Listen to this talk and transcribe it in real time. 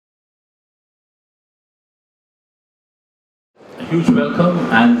huge welcome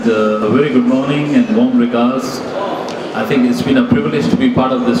and a very good morning and warm regards. I think it's been a privilege to be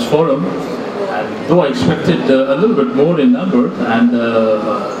part of this forum, and though I expected a little bit more in number,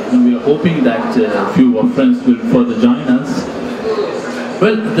 and we are hoping that a few of our friends will further join us.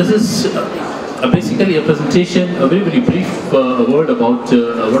 Well, this is basically a presentation, a very brief word about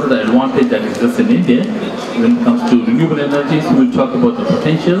what are the advantages that exist in India when it comes to renewable energies. We'll talk about the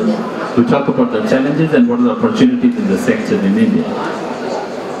potential, we'll talk about the challenges and what are the opportunities in the sector in India.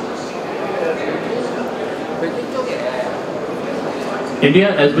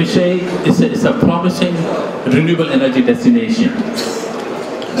 India, as we say, is a promising renewable energy destination.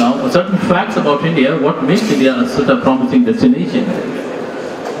 Now, certain facts about India, what makes India such a promising destination?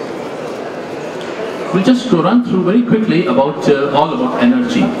 We'll just run through very quickly about all about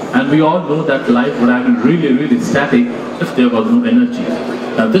energy, and we all know that life would have been really static if there was no energy.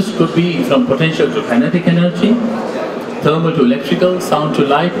 Now this could be from potential to kinetic energy, thermal to electrical, sound to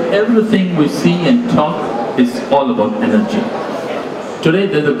light. Everything we see and talk is all about energy. Today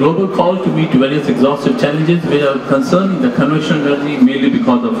there's a global call to meet various exhaustive challenges which are concerning the conventional energy, mainly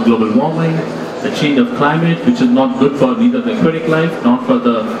because of global warming, the change of climate, which is not good for neither the aquatic life, not for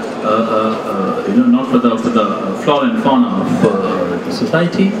the flora and fauna of the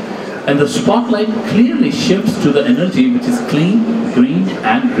society. And the spotlight clearly shifts to the energy which is clean, green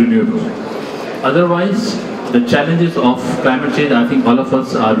and renewable. Otherwise, the challenges of climate change, I think all of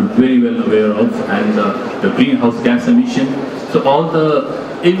us are very well aware of, and the greenhouse gas emission. So all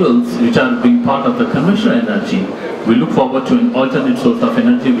the evils which are being part of the conventional energy, we look forward to an alternate source of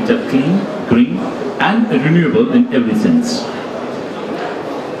energy which are clean, green and renewable in every sense.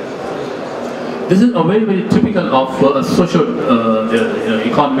 This is a very typical of a social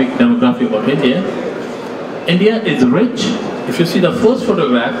economic demography about India. India is rich. If you see the first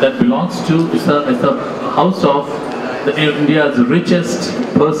photograph that belongs to, it's a house of India's richest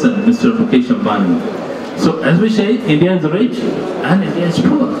person, Mr. Mukesh Ambani. So as we say, India is rich and India is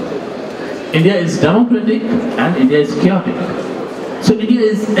poor. India is democratic and India is chaotic. So India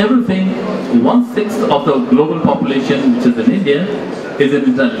is everything. 1/6 of the global population which is in India is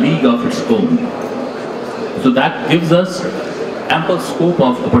in a league of its own. So that gives us ample scope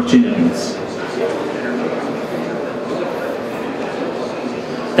of opportunities.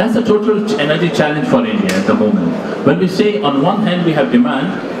 That's the total energy challenge for India at the moment. When we say on one hand we have demand,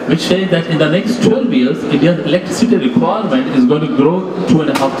 which says that in the next 12 years, India's electricity requirement is going to grow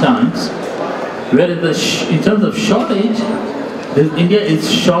 2.5 times. Whereas in terms of shortage, India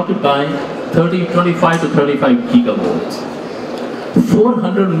is shorted by 25 to 35 gigawatts.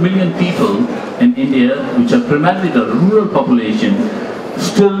 400 million people in India, which are primarily the rural population,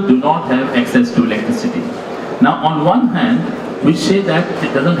 still do not have access to electricity. Now on one hand, we say that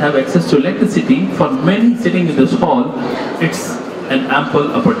it doesn't have access to electricity. For many sitting in this hall, it's an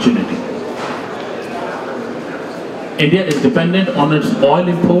ample opportunity. India is dependent on its oil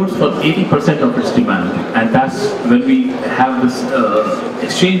imports for 80% of its demand, and that's when we have this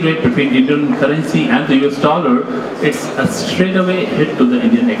exchange rate between Indian currency and the US dollar, it's a straightaway hit to the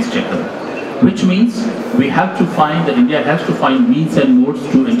Indian exchequer. Which means we have to find, India has to find means and modes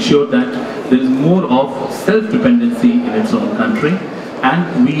to ensure that there is more of self-dependency in its own country,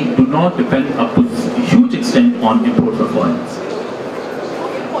 and we do not depend up to a huge extent on imports of oils.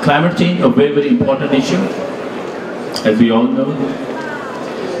 Climate change, a very important issue, as we all know.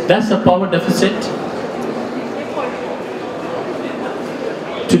 That's the power deficit.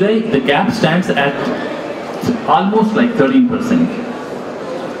 Today, the gap stands at almost like 13%.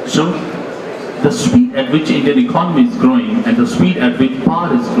 So, the speed at which Indian economy is growing and the speed at which power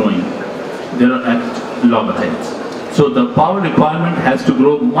is growing, they are at loggerheads. So the power requirement has to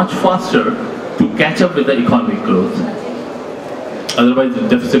grow much faster to catch up with the economic growth. Otherwise, the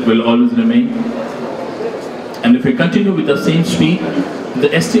deficit will always remain. And if we continue with the same speed,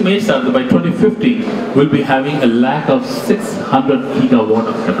 the estimates are that by 2050, we'll be having a lack of 600 gigawatt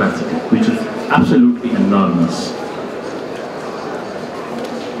of capacity, which is absolutely enormous.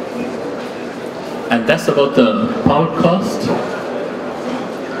 And that's about the power cost.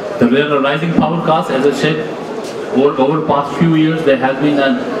 The rising power cost, as I said, over the past few years, there has been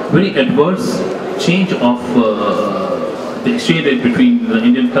a very adverse change of the exchange rate between the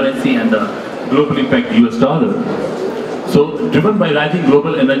Indian currency and the globally pegged US dollar. So, driven by rising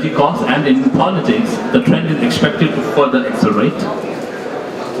global energy costs and in politics, the trend is expected to further accelerate.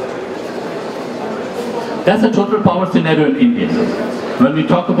 That's the total power scenario in India. When we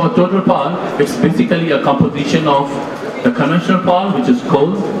talk about total power, it's basically a composition of the conventional power, which is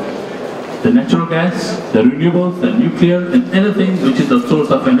coal, the natural gas, the renewables, the nuclear, and anything which is the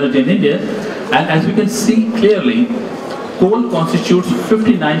source of energy in India. And as we can see clearly, coal constitutes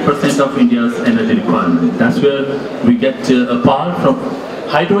 59% of India's energy requirement. That's where we get power from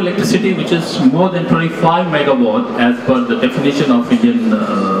hydroelectricity, which is more than 25 megawatt as per the definition of Indian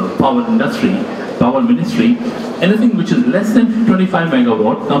power ministry. Anything which is less than 25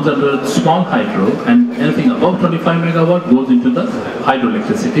 megawatt comes under small hydro, and anything above 25 megawatt goes into the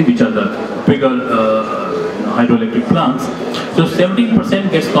hydroelectricity, which are the bigger hydroelectric plants. So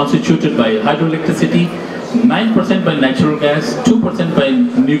 17% gets constituted by hydroelectricity, 9% by natural gas, 2% by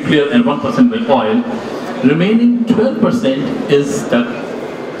nuclear, and 1% by oil. Remaining 12% is the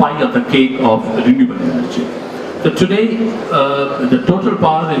pie of the cake of renewable energy. So today, the total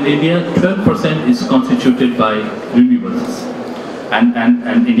power in India, 12% is constituted by renewables. And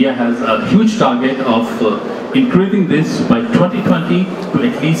India has a huge target of increasing this by 2020 to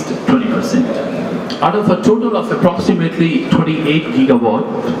at least 20%. Out of a total of approximately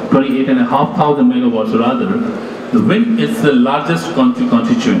 28,500 megawatts rather, the wind is the largest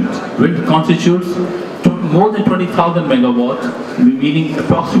constituent. Wind constitutes more than 20,000 megawatts, meaning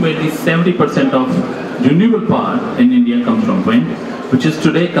approximately 70% of renewable power in India comes from wind, which is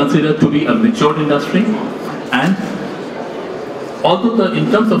today considered to be a mature industry. And although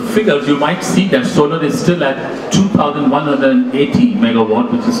in terms of figures, you might see that solar is still at 2,180 megawatt,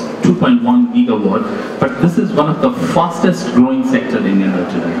 which is 2.1 gigawatt, but this is one of the fastest growing sector in India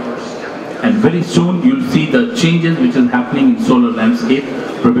today. And very soon you'll see the changes which is happening in solar landscape.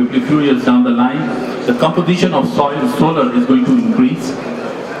 Probably a few years down the line, the composition of solar is going to increase.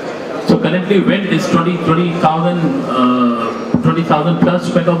 So currently wind is 20,000 plus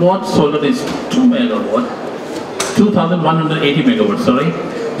megawatts, solar is 2,180 megawatts, sorry.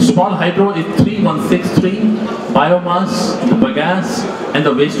 Small hydro is 3,163, biomass, the bagasse, and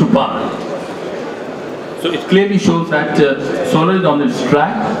the waste to power. So it clearly shows that solar is on its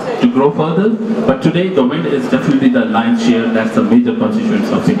track to grow further, but today the wind is definitely the lion's share. That's the major constituents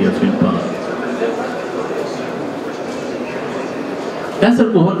of India's wind power. That's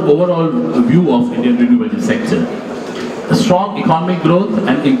an overall view of Indian renewable sector. A strong economic growth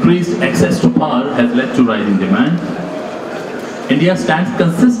and increased access to power has led to rising demand. India stands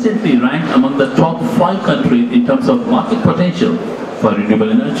consistently ranked among the top 5 countries in terms of market potential for renewable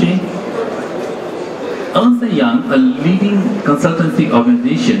energy. Ernst & Young, a leading consultancy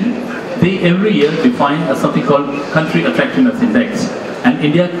organization, they every year define something called Country Attractiveness Index. And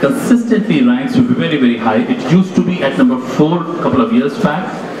India consistently ranks very, very high. It used to be at number 4 a couple of years back.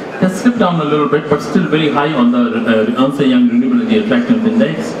 It has slipped down a little bit, but still very high on the Ernst & Young Renewable Energy Attractiveness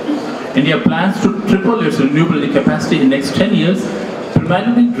Index. India plans to triple its renewable energy capacity in the next 10 years,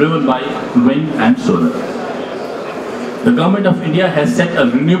 primarily driven by wind and solar. The government of India has set a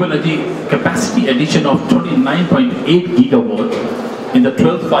renewable energy capacity addition of 29.8 gigawatt in the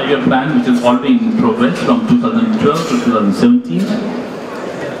 12th five-year plan, which is already in progress from 2012 to 2017,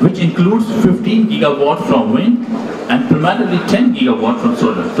 which includes 15 gigawatt from wind and primarily 10 gigawatt from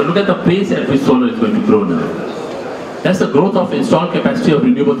solar. So look at the pace at which solar is going to grow now. That's the growth of installed capacity of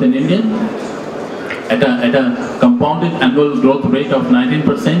renewables in India at a compounded annual growth rate of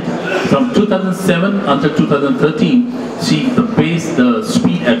 19%. From 2007 until 2013, see the pace, the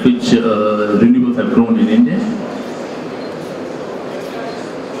speed at which renewables have grown in India.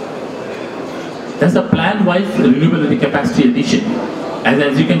 That's a plan-wise renewable energy capacity addition.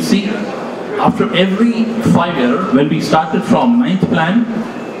 As you can see, after every 5 years, when we started from 9th plan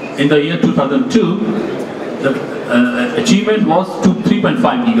in the year 2002, the achievement was to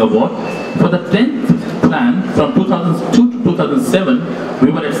 3.5 gigawatt. For the 10th plan, from 2002 to 2007,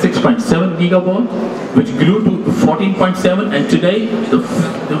 we were at 6.7 gigawatt, which grew to 14.7, and today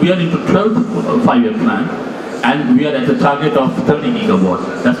we are into 12th five-year plan, and we are at the target of 30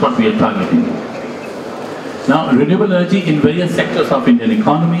 gigawatt. That's what we are targeting. Now, renewable energy in various sectors of Indian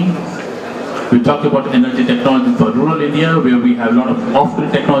economy. We talk about energy technology for rural India, where we have a lot of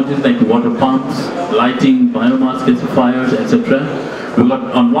off-grid technologies like water pumps, lighting, biomass gasifiers, etc. We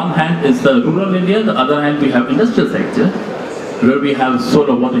got, on one hand is the rural India, the other hand we have industrial sector, where we have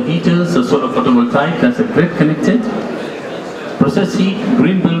solar water heaters, solar photovoltaic, that's a grid connected. Process heat,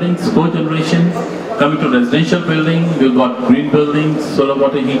 green buildings, cogeneration. Coming to residential building, we've got green buildings, solar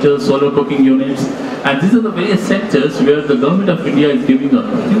water heaters, solar cooking units. And these are the various sectors where the government of India is giving a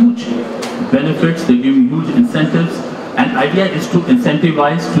huge benefits, they're giving huge incentives. And idea is to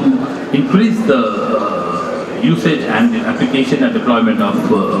incentivize to increase the usage and the application and deployment of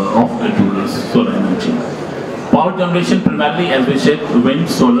off-grid solar energy. Power generation primarily, as we said, wind,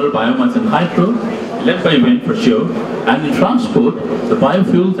 solar, biomass and hydro, led by wind for sure. And in transport, the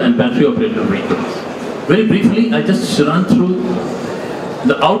biofuels and battery-operated vehicles. Very briefly, I just run through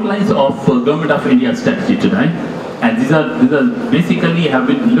the outlines of Government of India strategy today. And these are basically have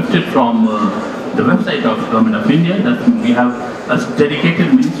been lifted from the website of Government of India. That we have a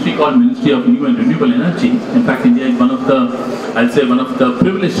dedicated ministry called Ministry of New and Renewable Energy. In fact, India is one of the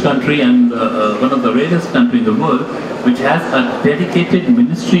privileged country and one of the rarest country in the world which has a dedicated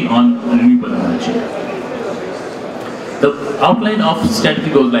ministry on renewable energy. The outline of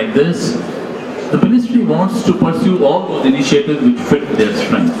strategy goes like this. The ministry wants to pursue all those initiatives which fit their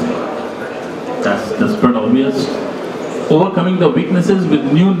strength. That's pretty obvious. Overcoming the weaknesses with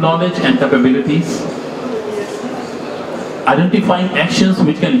new knowledge and capabilities. Identifying actions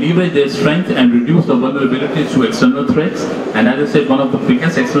which can leverage their strength and reduce the vulnerabilities to external threats. And as I said, one of the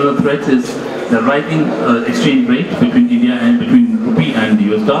biggest external threats is the rising exchange rate between India and between rupee and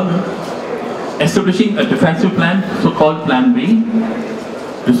the US dollar. Establishing a defensive plan, so-called Plan B.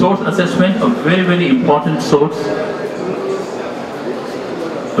 Resource assessment, a very, very important source,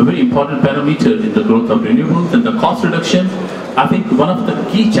 a very important parameter in the growth of renewables. And the cost reduction, I think one of the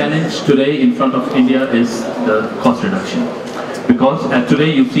key challenges today in front of India is the cost reduction. Because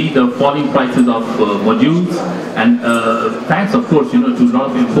today you see the falling prices of modules, and thanks of course, to a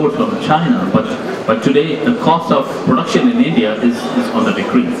lot of imports from China, but today the cost of production in India is on the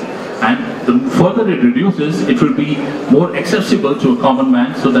decrease. And the further it reduces, it will be more accessible to a common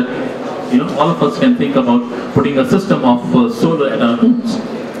man, so that all of us can think about putting a system of solar at our homes.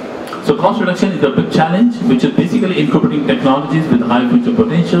 So cost reduction is a big challenge, which is basically incorporating technologies with high future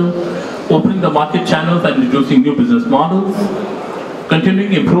potential, opening the market channels and introducing new business models,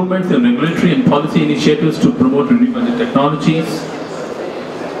 continuing improvements in regulatory and policy initiatives to promote renewable technologies,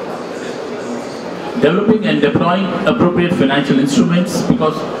 developing and deploying appropriate financial instruments,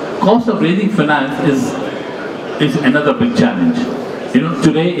 because cost of raising finance is another big challenge.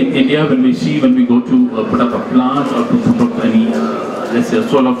 Today in India, when we go to put up a plant or to put up any, let's say a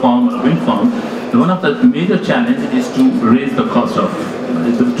solar farm or a wind farm, one of the major challenges is to raise the cost of,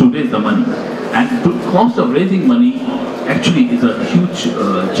 to raise the money. And the cost of raising money actually is a huge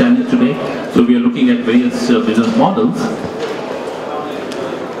challenge today. So we are looking at various business models.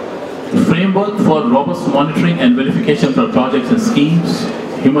 Framework for robust monitoring and verification for projects and schemes,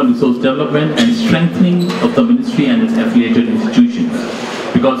 human resource development, and strengthening of the ministry and its affiliated institutions.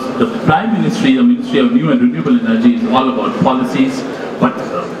 Because the Prime Ministry, the Ministry of New and Renewable Energy, is all about policies, but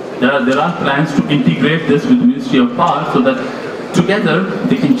there are plans to integrate this with the Ministry of Power, so that together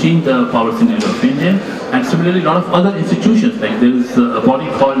they can change the power scenario of India. And similarly, a lot of other institutions, like there is a body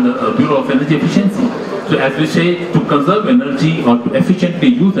called the Bureau of Energy Efficiency. So as we say, to conserve energy or to efficiently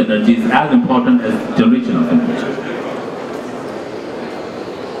use energy is as important as generation of energy.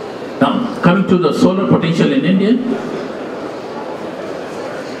 Now, coming to the solar potential in India.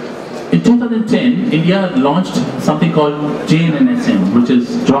 In 2010, India launched something called JNNSM, which is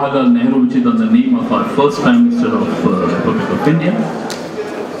Jawaharlal Nehru, which is on the name of our first Prime Minister of Republic of India.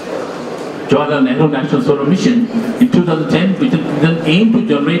 Jawaharlal Nehru National Solar Mission in 2010, which is an aim to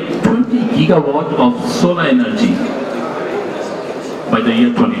generate 20 gigawatt of solar energy by the year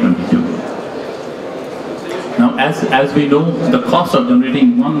 2022. Now, as we know, the cost of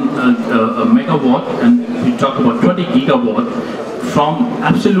generating one megawatt, and we talk about 20 gigawatt from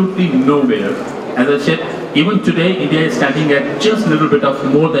absolutely nowhere. As I said, even today, India is standing at just a little bit of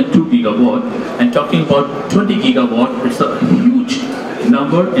more than 2 gigawatt, and talking about 20 gigawatt, it's a huge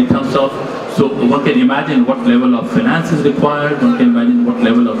number in terms of, so one can imagine what level of finance is required, one can imagine what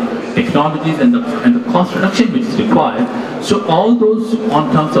level of technologies and the cost reduction which is required. So all those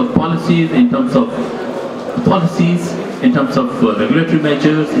on terms of policies, in terms of regulatory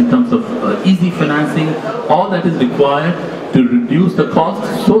measures, in terms of easy financing, all that is required to reduce the cost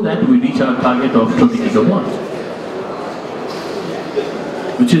so that we reach our target of 20 gigawatts,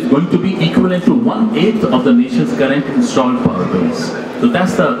 which is going to be equivalent to 1/8 of the nation's current installed power base. So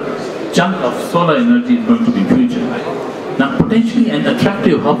that's the chunk of solar energy is going to be future. Now, potentially an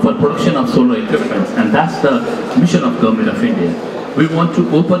attractive hub for production of solar equipment, and that's the mission of Government of India. We want to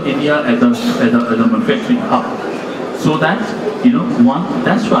open India as a manufacturing hub, so that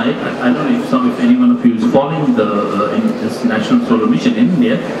that's why I don't know if any one of you is following in this national solar mission in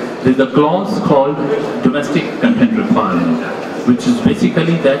India. There's a clause called domestic content requirement, which is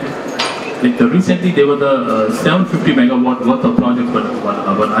basically that, like recently there were the 750 megawatt worth of projects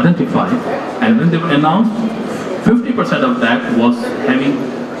were identified, and when they were announced, 50% of that was having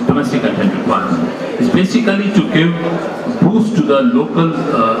domestic content requirement. It's basically to give boost to the local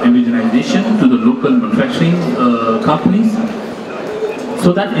indigenization, to the local manufacturing companies,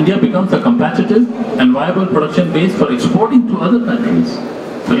 so that India becomes a competitive and viable production base for exporting to other countries.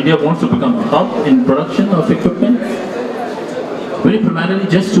 So India wants to become a hub in production of equipment. Very primarily,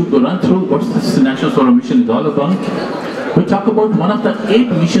 just to run through what this National Solar Mission is all about, we talk about one of the 8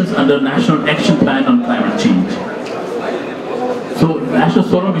 missions under National Action Plan on Climate Change. So, National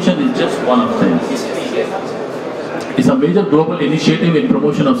Solar Mission is just one of them. It's a major global initiative in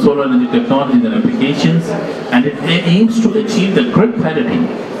promotion of solar energy technologies and applications, and it aims to achieve the grid parity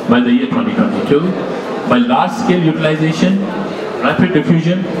by the year 2022 by large-scale utilization, rapid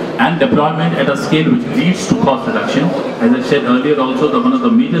diffusion, and deployment at a scale which leads to cost reduction. As I said earlier also, one of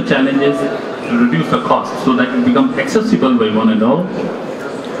the major challenges to reduce the cost so that it becomes accessible by one and all.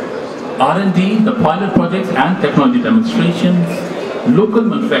 R&D, the pilot projects and technology demonstrations, local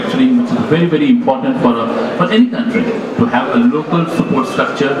manufacturing, which is very, very important for any country to have a local support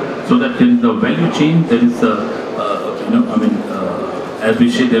structure so that there is a value chain, there is a, as we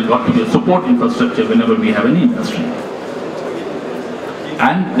say, there got to be a support infrastructure whenever we have any industry.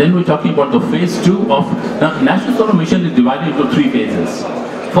 And then we're talking about the phase 2 of the National Solar Mission is divided into 3 phases.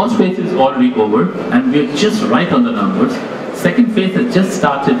 First phase is already over and we're just right on the numbers. Second phase has just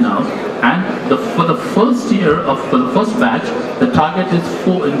started now, and for the first batch, the target is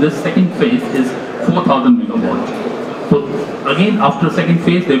in this second phase is 4,000 megawatt. So again, after second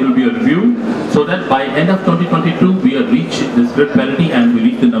phase, there will be a review, so that by end of 2022, we have reached this grid parity and we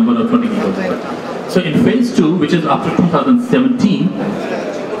reach the number of 20 gigawatt. So in phase 2, which is after 2017,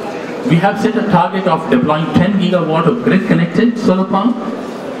 we have set a target of deploying 10 gigawatt of grid-connected solar power,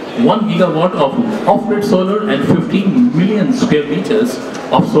 1 gigawatt of off-grid solar, and 15 million square meters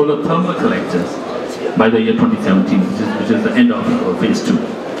of solar thermal collectors by the year 2017, which is the end of phase 2.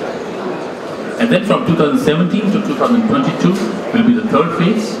 And then from 2017 to 2022 will be the third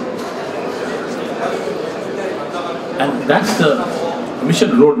phase. And that's the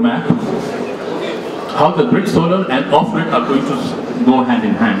mission roadmap, how the grid solar and off-grid are going to go hand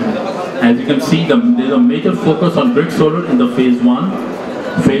in hand. As you can see, there's a major focus on grid solar in the phase 1,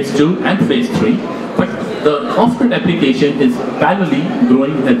 phase 2 and phase 3, but the off-grid application is parallelly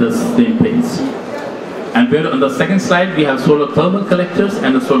growing at the same pace. And where on the second slide we have solar thermal collectors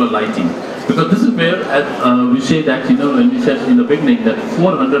and the solar lighting, because this is where we say that, when we said in the beginning that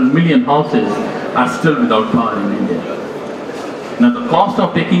 400 million houses are still without power in India. Now the cost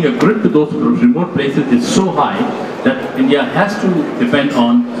of taking a grid to those remote places is so high that India has to depend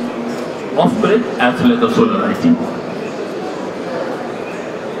on off-grid as well as the solar lighting.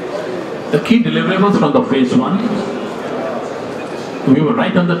 The key deliverables from the phase 1, we were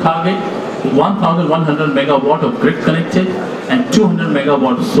right on the target. 1,100 megawatt of grid connected and 200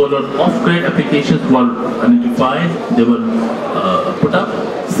 megawatt solar off-grid applications were identified. They were put up.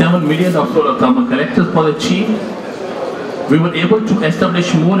 7 million of solar thermal collectors were achieved. We were able to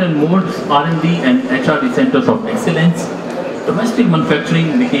establish more and more R&D and HRD centers of excellence. Domestic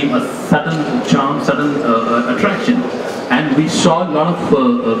manufacturing became a sudden attraction. And we saw a lot of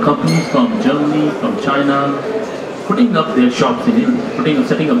companies from Germany, from China, putting up their shops in India,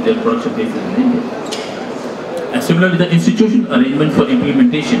 setting up their production bases in India. And similarly, the institutional arrangement for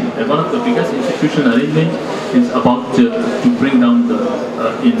implementation, one of the biggest institutional arrangements is about to bring down the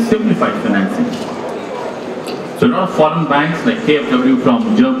simplified financing. So a lot of foreign banks like KfW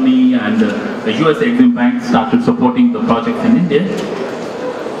from Germany and the US Exim Bank started supporting the projects in India.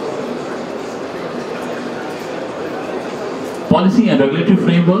 Policy and regulatory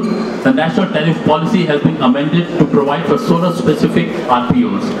framework, the national tariff policy has been amended to provide for solar-specific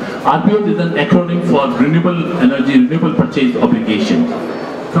RPOs. RPOs is an acronym for Renewable Energy Renewable Purchase Obligation.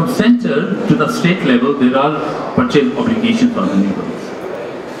 From center to the state level, there are purchase obligations on renewables.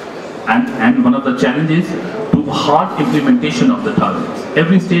 And one of the challenges to hard implementation of the targets.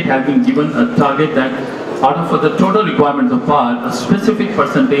 Every state has been given a target that out of the total requirements of power, a specific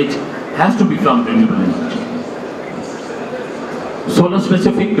percentage has to be from renewable energy.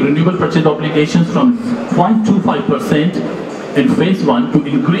 Solar-specific renewable purchase obligations from 0.25% in phase 1 to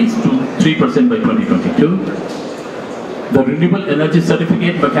increase to 3% by 2022. The renewable energy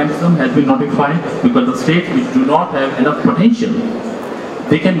certificate mechanism has been notified because the states which do not have enough potential,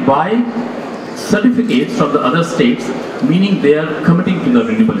 they can buy certificates from the other states, meaning they are committing to the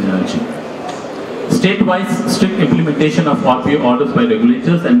renewable energy. State-wise strict implementation of RPO orders by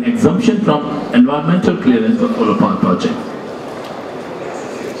regulators and exemption from environmental clearance for solar power projects.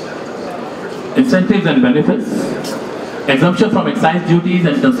 Incentives and benefits. Exemption from excise duties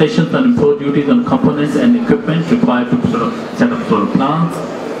and concessions on import duties on components and equipment required to set up solar plants.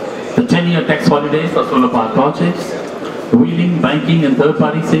 The 10-year tax holidays for solar power projects. Wheeling, banking and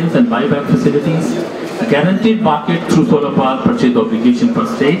third-party sales and buyback facilities. Guaranteed market through solar power purchase obligation for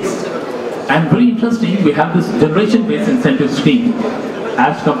states. And very interesting, we have this generation-based incentive scheme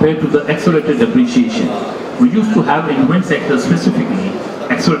as compared to the accelerated depreciation. We used to have in wind sector specifically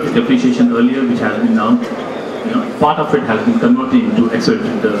accelerated depreciation earlier, which has been now, part of it has been converted into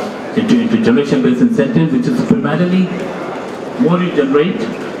accelerated into generation-based incentives, which is primarily more you generate,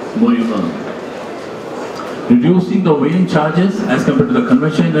 more you earn. Reducing the wheeling charges as compared to the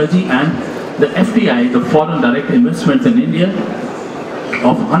conventional energy, and the FDI, the foreign direct investments in India,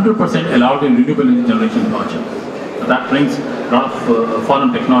 of 100% allowed in renewable energy generation projects. So that brings a lot of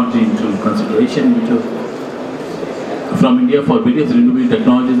foreign technology into consideration from India for various renewable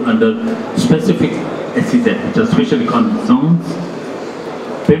technologies under specific SEZ, which are special economic zones.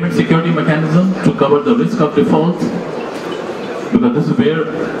 Payment security mechanism to cover the risk of default, because this is where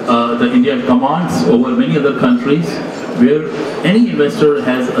the India commands over many other countries, where any investor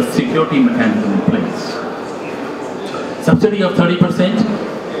has a security mechanism in place. Subsidy of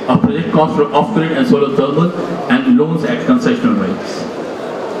 30% of project cost for off-grid and solar thermal, and loans at concessional rates.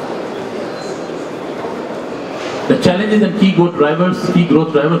 The challenges and key growth drivers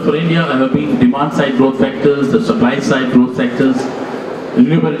for India have been demand-side growth factors, the supply-side growth sectors,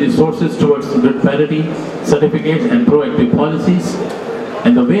 renewable energy sources towards grid parity, certificates and proactive policies.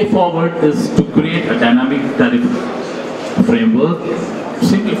 And the way forward is to create a dynamic tariff framework,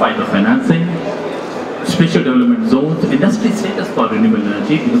 simplify the financing, special development zones, industry status for renewable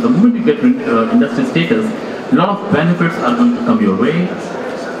energy, because the moment you get industry status, a lot of benefits are going to come your way.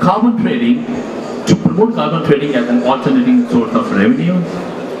 Carbon trading, to promote carbon trading as an alternating source of revenue,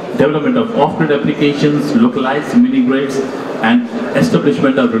 development of off-grid applications, localized mini-grids, and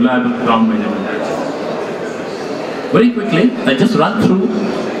establishment of reliable ground measurement. Very quickly, I just run through,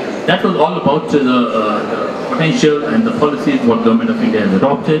 that was all about the potential and the policies what Government of India has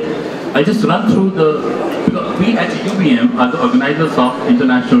adopted. I just run through because we at UBM are the organizers of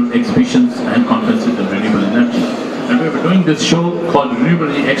international exhibitions and conferences on renewable energy. And we were doing this show called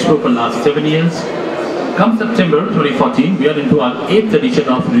Renewable Expo for the last 7 years. Come September 2014, we are into our 8th edition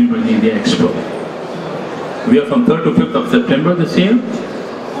of Renewable India Expo. We are from 3rd to 5th of September this year.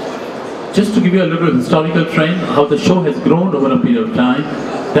 Just to give you a little historical trend, how the show has grown over a period of time.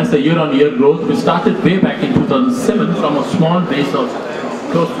 That's the year-on-year growth. We started way back in 2007 from a small base of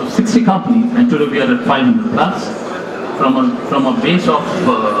close to 60 companies, and today we are at 500 plus. From a base of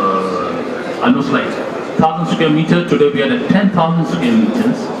almost like 1,000 square meters, today we are at 10,000 square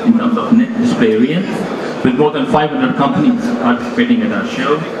meters in terms of net display area, with more than 500 companies participating at our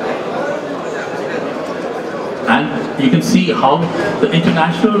show. And you can see how the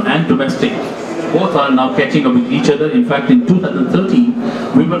international and domestic both are now catching up with each other. In fact, in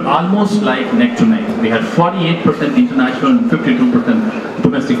 2013, we were almost like neck to neck. We had 48% international and 52%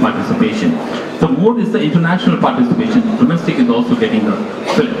 domestic participation. So more is the international participation, domestic is also getting a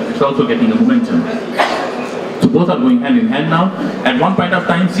fillip, it's also getting a momentum. So both are going hand in hand now. At one point of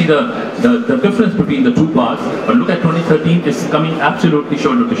time, see the difference between the two parts, but look at 2013, it's coming absolutely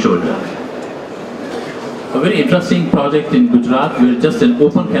shoulder to shoulder. A very interesting project in Gujarat, where just an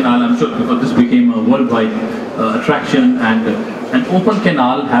open canal, I'm sure because this became a worldwide attraction, and an open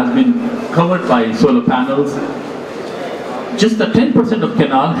canal has been covered by solar panels. Just the 10% of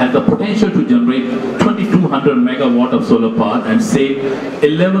canal has the potential to generate 2,200 megawatt of solar power and save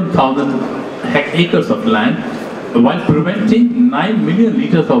 11,000 acres of land, while preventing 9 million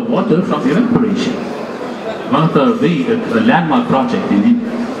liters of water from evaporation. One of the very landmark project in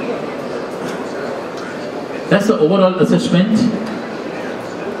India. That's the overall assessment.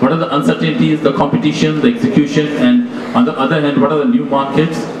 What are the uncertainties, the competition, the execution, and on the other hand, what are the new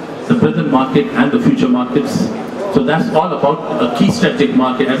markets, the present market and the future markets. So that's all about a key strategic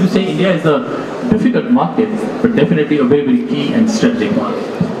market. As you say, India is a difficult market, but definitely a very, very key and strategic market.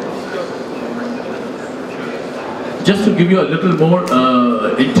 Just to give you a little more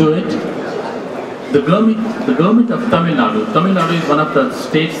into it, the government of Tamil Nadu is one of the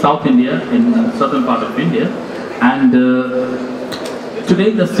states, South India, in southern part of India, and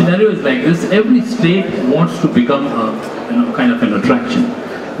today the scenario is like this. Every state wants to become a kind of an attraction.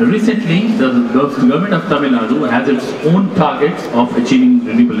 Recently, the government of Tamil Nadu has its own targets of achieving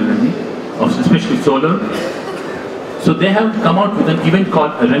renewable energy, especially solar. So they have come out with an event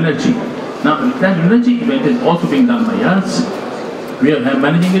called Renergy. Now that Renergy event is also being done by us. We are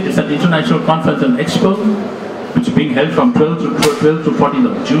managing it. It's an international conference and expo, which is being held from 12 to 14th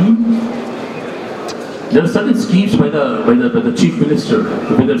of June. There are certain schemes by the Chief Minister.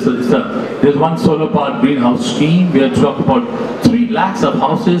 There's one solar powered greenhouse scheme. We are talking about 3 lakhs of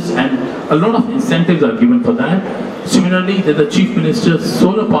houses, and a lot of incentives are given for that. Similarly, there's the Chief Minister's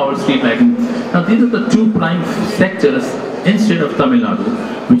solar powered street lighting. Now these are the 2 prime sectors instead of Tamil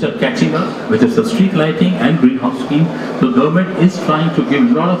Nadu, which are catching up, which is the street lighting and greenhouse scheme. The government is trying to give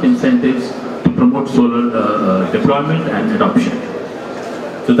a lot of incentives to promote solar deployment and adoption.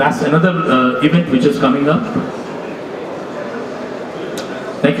 So that's another event which is coming up.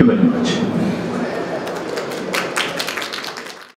 Thank you very much.